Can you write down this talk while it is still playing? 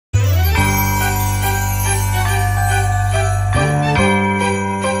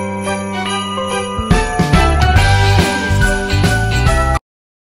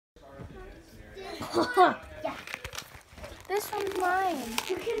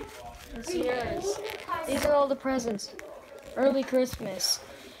are all the presents. Early Christmas.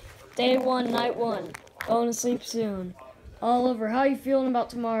 Day 1, night 1. Going to sleep soon. Oliver, how you feeling about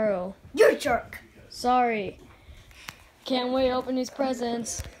tomorrow? You're a jerk. Sorry. Can't wait to open these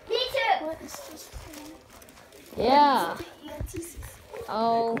presents. Me too. What is this? Yeah.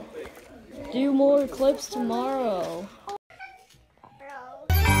 I'll do more clips tomorrow.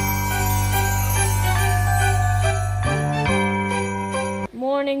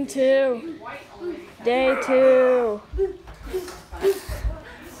 Morning 2. Day 2.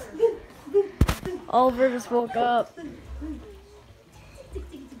 Oliver just woke up.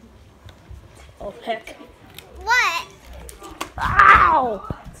 Oh, heck. What? Ow!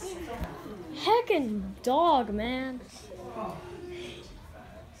 Heckin' dog, man.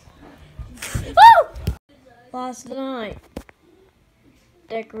 Woo! Last night,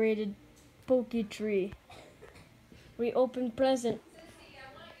 decorated pokey tree. We opened present.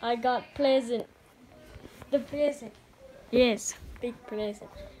 I got present. The present. Yes, big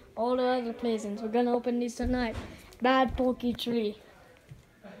present. All the other presents. We're gonna open these tonight. Bad pokey tree.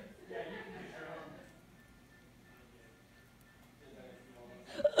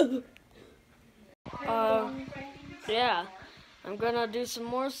 Yeah, I'm gonna do some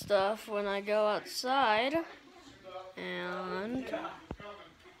more stuff when I go outside and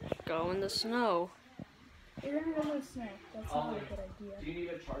go in the snow. You're gonna go to snow. That's not a good idea. Do you need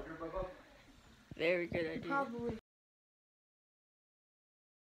a charger, Bubba? Very good idea. Probably.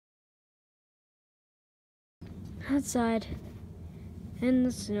 Outside in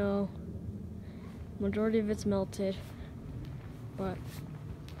the snow. Majority of it's melted, but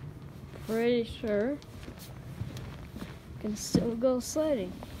pretty sure can still go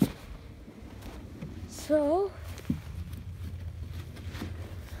sledding. So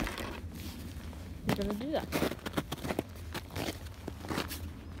I'm gonna do that.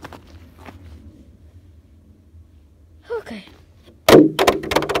 Okay.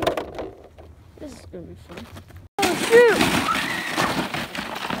 This is gonna be fun. Oh shoot!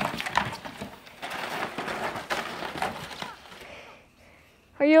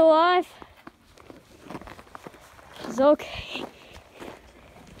 Are you alive? She's okay.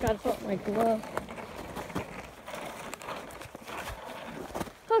 Gotta put my glove.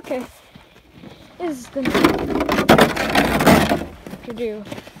 Okay. This is gonna to do.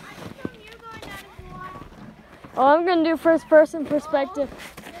 Oh, I'm gonna do first person perspective.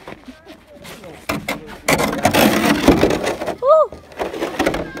 Woo!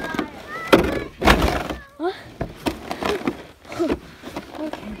 Huh?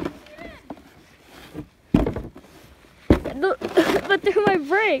 Okay. But they're my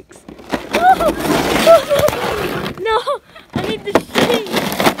brakes. No, I need the string.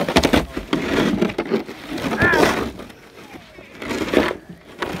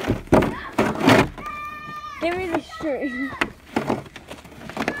 Give me the string.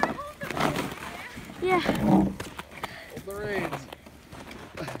 Yeah. Hold the reins.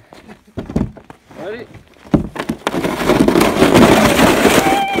 Ready?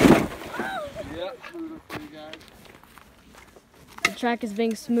 Yeah, smoother for you guys. The track is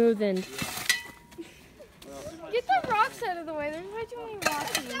being smoothened. Get the rocks out of the way. There's way too many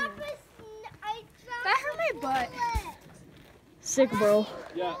rocks in here. That hurt my butt. Sick, bro.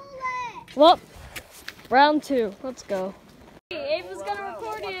 Yeah. Well, round 2. Let's go. Hey, Ava's gonna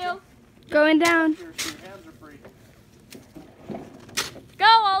record you. Going down. Your hands are free. Go,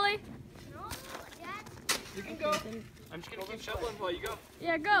 Ollie. You can go. I'm just gonna keep shoveling while you go.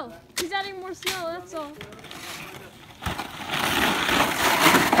 Yeah, go. He's adding more snow, that's all.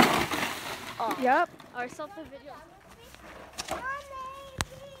 Oh. Yep. Alright, stop the video.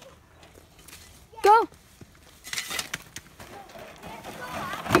 Go.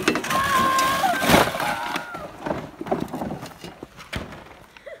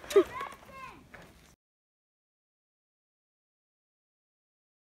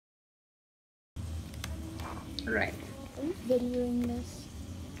 Right. Are you videoing this?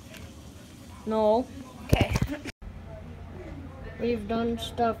 No. Okay. We've done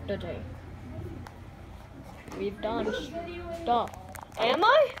stuff today. We've done stuff. Am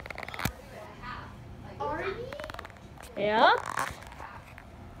I? Are you? Yeah?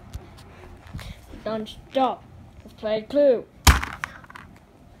 We've done stuff. Let's play Clue.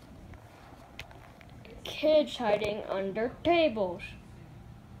 Kids hiding under tables.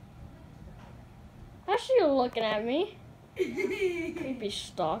 How's she looking at me? Creepy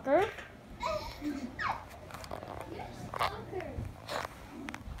stalker.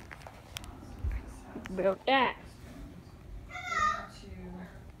 About that.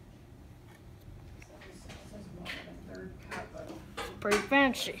 Pretty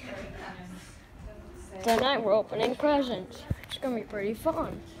fancy. Tonight we're opening presents. It's gonna be pretty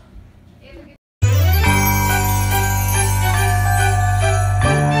fun.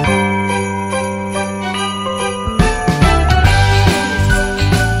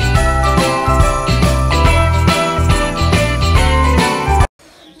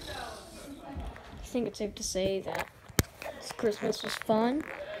 I think it's safe to say that this Christmas was fun.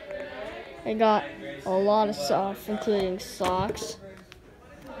 I got a lot of stuff, including socks,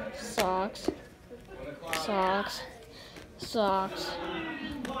 socks, socks, socks,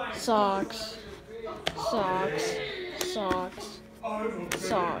 socks, socks, socks,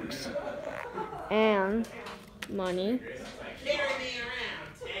 socks, and money,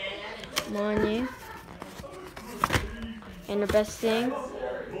 money, and the best thing,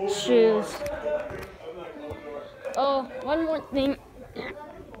 shoes. Oh, one more thing.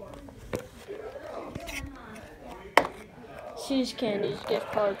 She's Candy's gift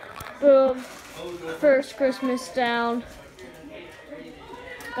card. Boom. First Christmas down.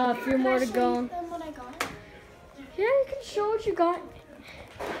 Got a few more to go. Yeah, you can show what you got.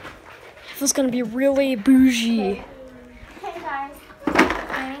 This is gonna be really bougie. Hey guys,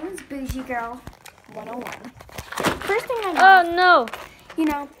 my name is Bougie Girl 101. First thing I got, Oh no! you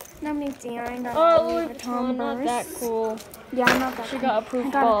know, no big deal. I got Oh, a Louis Louis Vuitton Vuitton, not that purse. cool. Yeah, not that She cool. got a proof I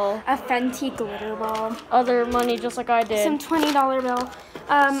got ball. a Fenty glitter ball. Other money just like I did. Some $20 bill.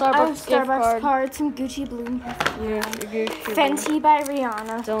 Starbucks gift Starbucks card. card. Some Gucci Bloom. Yeah, Fenty by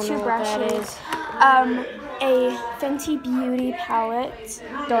Rihanna. Don't two know what that brushes. is. A Fenty Beauty palette.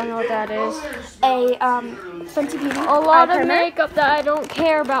 Don't know what that is. A Fenty Beauty A lot eye of primer. makeup that I don't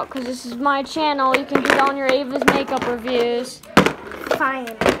care about because this is my channel. You can get on your Ava's makeup reviews. Fine.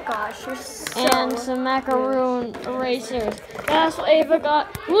 Gosh, you're so. And some macaroon erasers. That's what Ava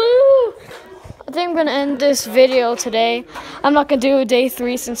got. Woo! I think I'm gonna end this video today. I'm not gonna do a day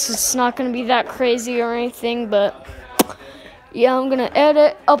 3 since it's not gonna be that crazy or anything, but yeah, I'm gonna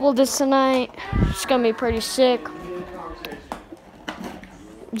edit, upload this tonight. It's gonna be pretty sick.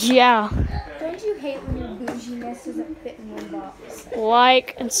 Yeah. Don't you hate when your bouginess doesn't fit in one box?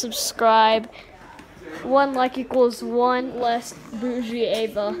 Like and subscribe. 1 like equals 1 less bougie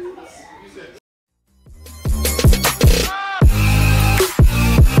Ava.